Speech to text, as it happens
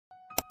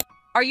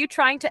Are you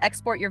trying to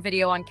export your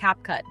video on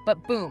CapCut,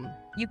 but boom,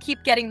 you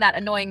keep getting that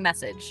annoying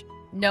message?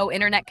 No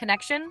internet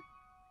connection?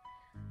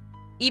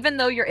 Even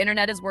though your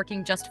internet is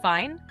working just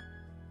fine?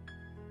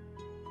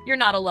 You're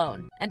not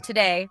alone, and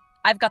today,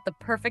 I've got the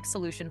perfect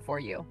solution for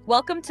you.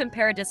 Welcome to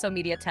Mparadisso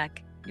Media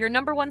Tech, your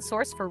 #1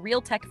 source for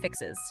real tech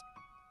fixes.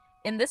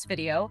 In this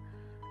video,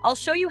 I'll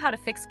show you how to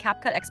fix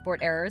CapCut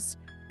export errors,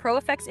 Pro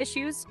Effects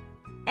issues,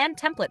 and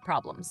template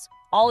problems,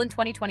 all in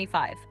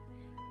 2025.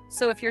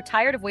 So if you're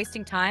tired of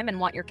wasting time and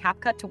want your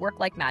CapCut to work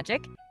like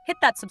magic, hit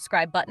that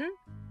subscribe button,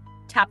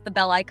 tap the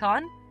bell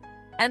icon,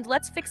 and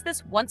let's fix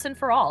this once and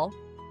for all.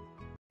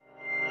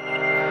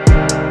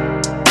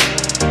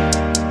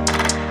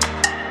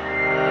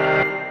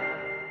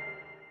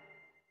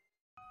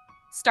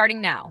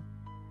 Starting now.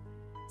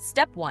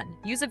 Step 1.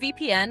 Use a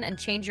VPN and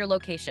change your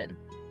location.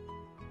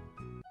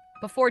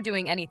 Before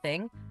doing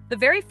anything, the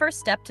very first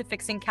step to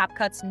fixing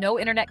CapCut's no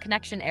internet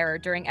connection error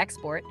during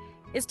export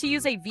is to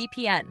use a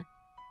VPN.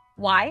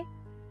 Why?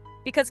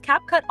 Because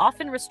CapCut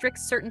often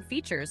restricts certain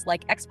features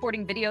like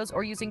exporting videos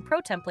or using pro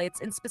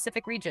templates in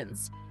specific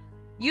regions.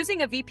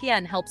 Using a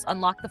VPN helps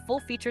unlock the full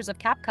features of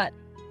CapCut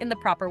in the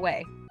proper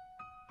way.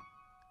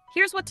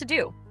 Here's what to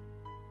do.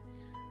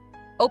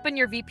 Open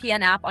your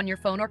VPN app on your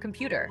phone or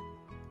computer.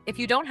 If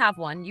you don't have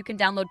one, you can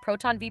download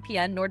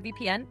ProtonVPN,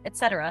 NordVPN,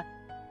 etc.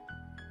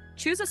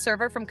 Choose a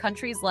server from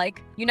countries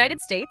like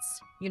United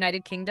States,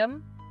 United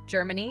Kingdom,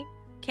 Germany,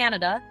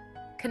 Canada.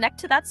 Connect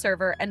to that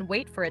server and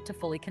wait for it to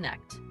fully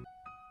connect.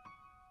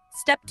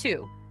 Step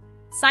 2.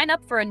 Sign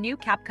up for a new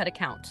CapCut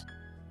account.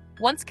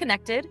 Once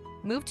connected,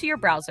 move to your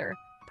browser,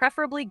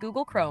 preferably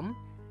Google Chrome,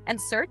 and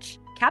search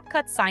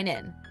CapCut Sign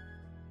In.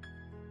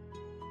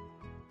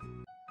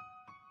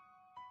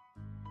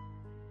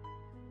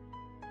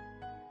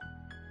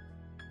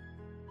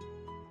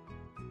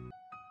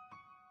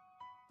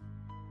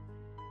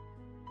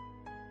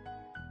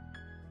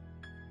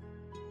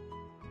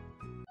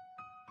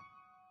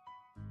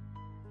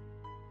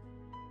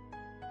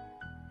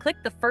 Click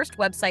the first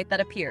website that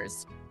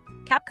appears,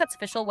 CapCut's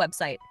official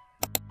website.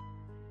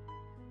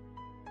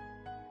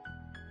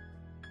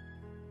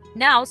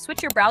 Now,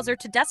 switch your browser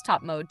to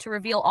desktop mode to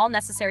reveal all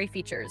necessary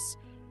features.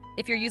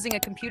 If you're using a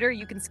computer,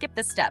 you can skip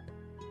this step.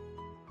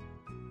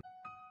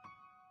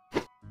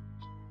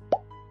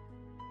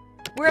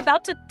 We're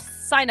about to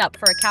sign up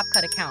for a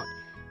CapCut account,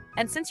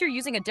 and since you're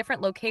using a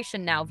different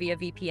location now via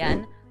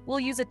VPN, we'll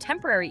use a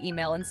temporary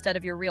email instead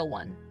of your real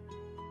one.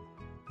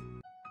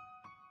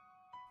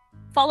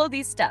 Follow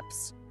these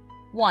steps.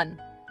 1.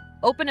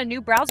 Open a new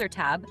browser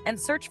tab and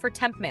search for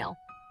TempMail.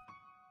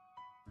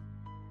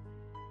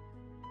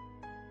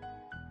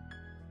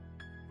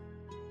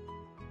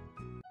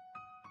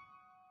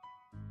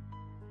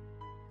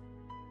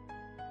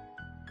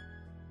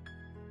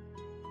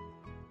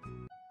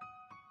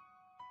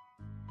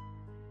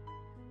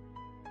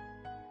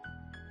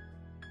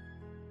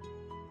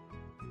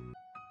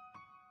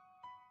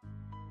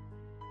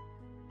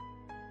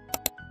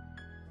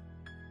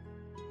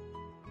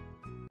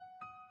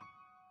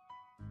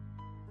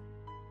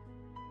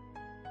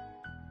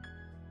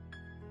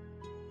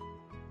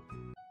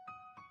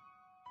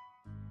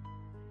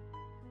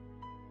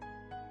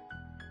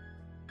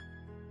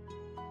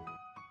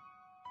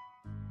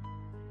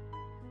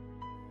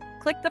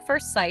 Click the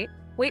first site,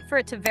 wait for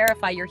it to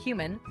verify you're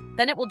human,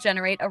 then it will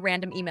generate a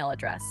random email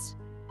address.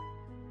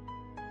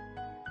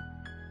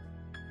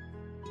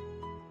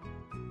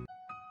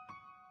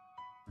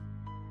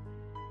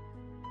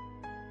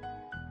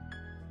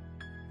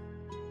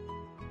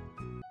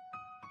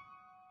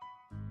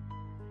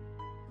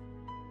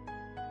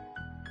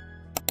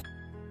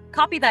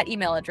 Copy that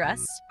email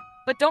address,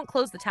 but don't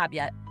close the tab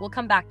yet, we'll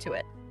come back to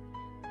it.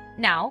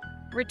 Now,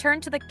 return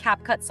to the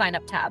CapCut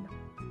Signup tab.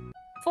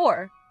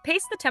 4.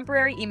 Paste the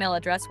temporary email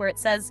address where it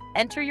says,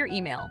 enter your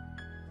email.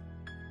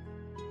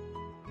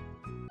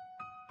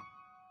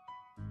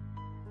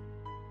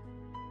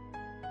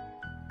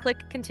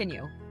 Click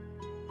Continue.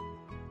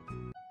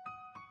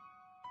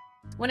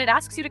 When it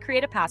asks you to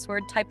create a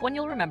password, type one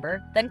you'll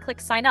remember, then click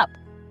Sign Up.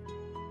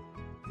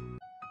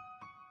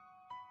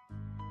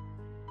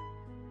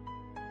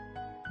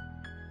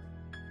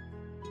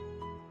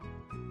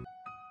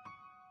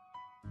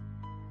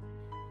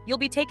 You'll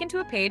be taken to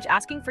a page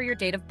asking for your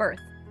date of birth.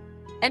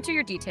 Enter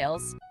your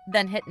details,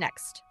 then hit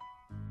Next.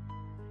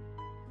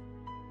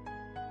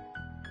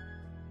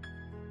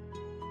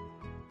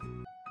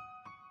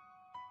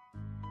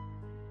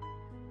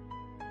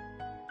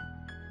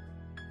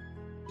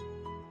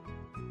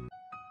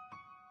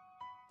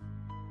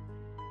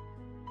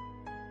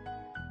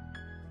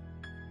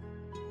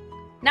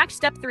 Next,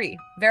 step 3,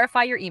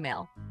 verify your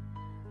email.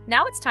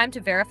 Now it's time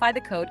to verify the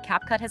code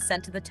CapCut has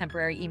sent to the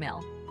temporary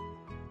email.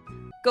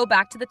 Go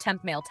back to the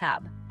TempMail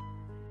tab.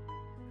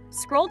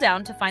 Scroll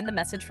down to find the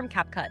message from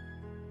CapCut.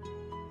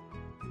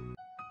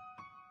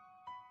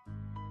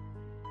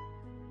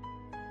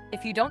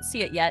 If you don't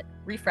see it yet,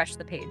 refresh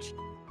the page.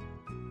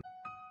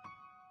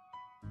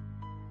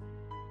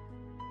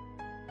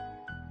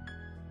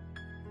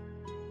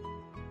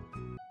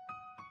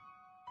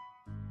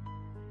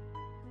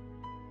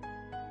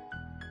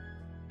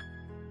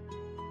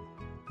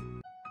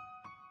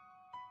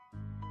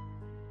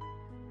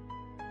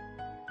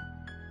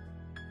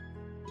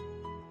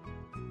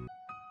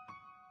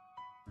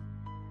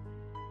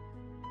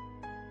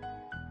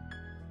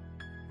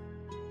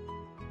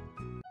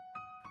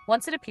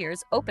 Once it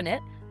appears, open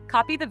it,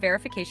 copy the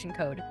verification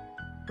code.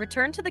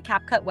 Return to the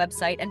CapCut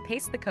website and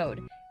paste the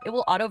code. It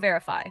will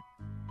auto-verify.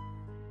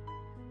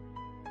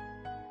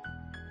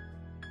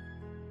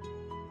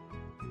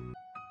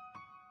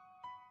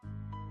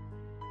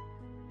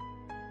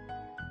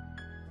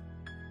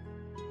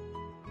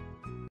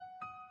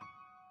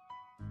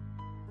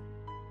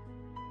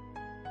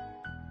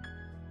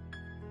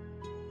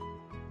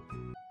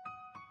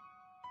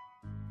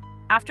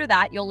 After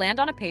that, you'll land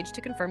on a page to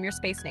confirm your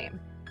space name.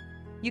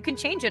 You can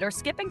change it or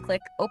skip and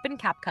click Open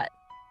CapCut.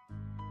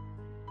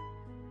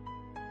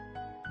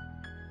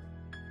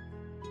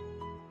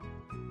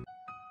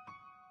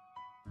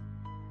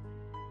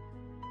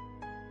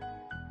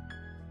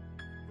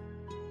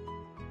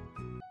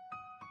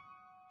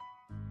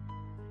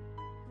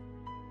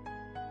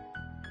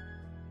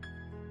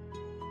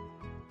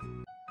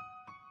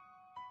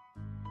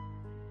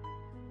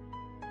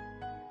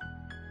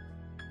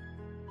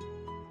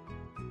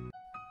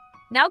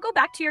 Now go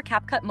back to your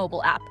CapCut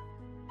mobile app.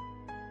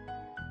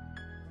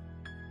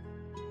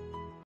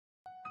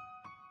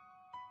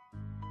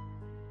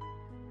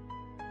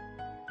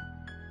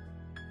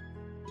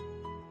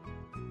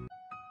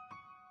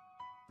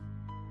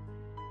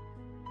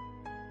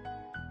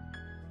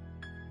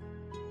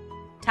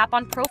 Tap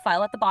on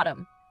Profile at the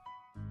bottom.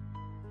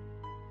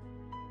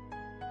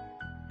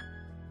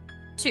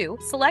 2.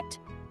 Select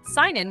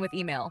Sign in with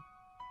email.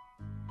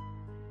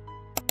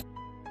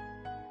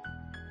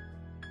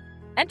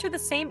 Enter the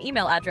same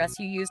email address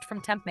you used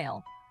from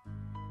TempMail.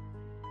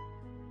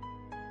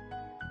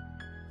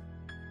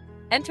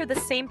 Enter the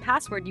same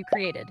password you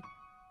created.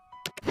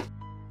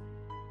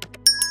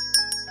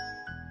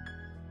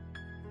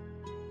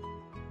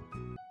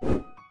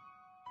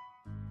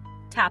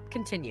 Tap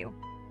Continue.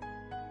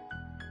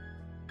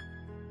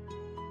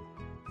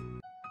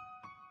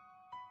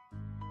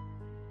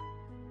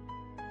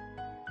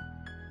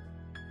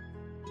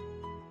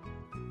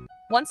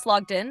 Once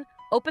logged in,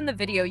 open the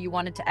video you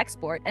wanted to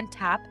export and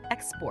tap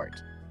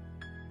Export.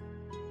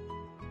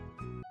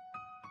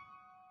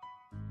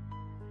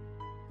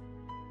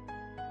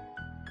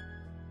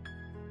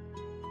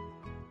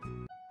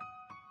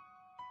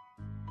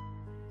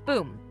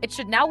 Boom! It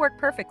should now work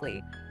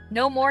perfectly.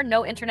 No more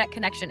no internet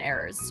connection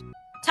errors.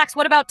 Tax,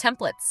 what about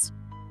templates?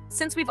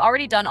 Since we've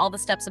already done all the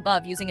steps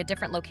above using a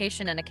different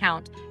location and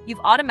account, you've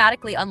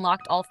automatically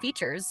unlocked all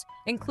features,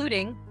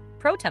 including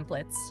Pro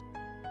templates.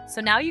 So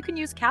now you can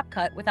use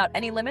CapCut without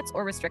any limits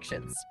or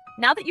restrictions.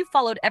 Now that you've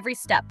followed every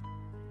step,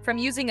 from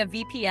using a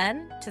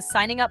VPN to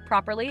signing up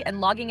properly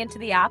and logging into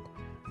the app,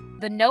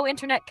 the no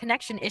internet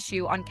connection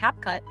issue on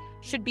CapCut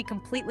should be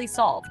completely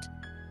solved.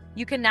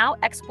 You can now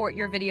export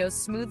your videos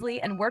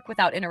smoothly and work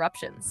without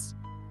interruptions.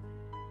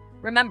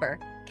 Remember,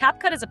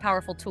 CapCut is a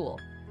powerful tool,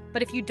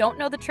 but if you don't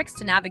know the tricks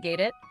to navigate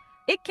it,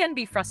 it can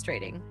be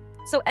frustrating.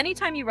 So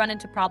anytime you run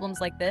into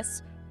problems like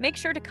this, make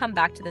sure to come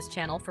back to this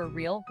channel for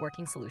real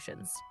working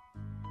solutions.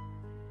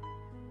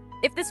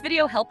 If this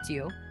video helped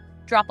you,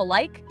 drop a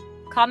like,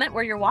 comment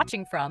where you're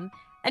watching from,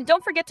 and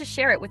don't forget to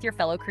share it with your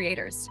fellow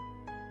creators.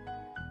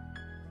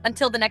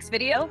 Until the next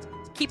video,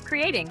 keep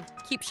creating,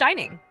 keep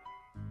shining.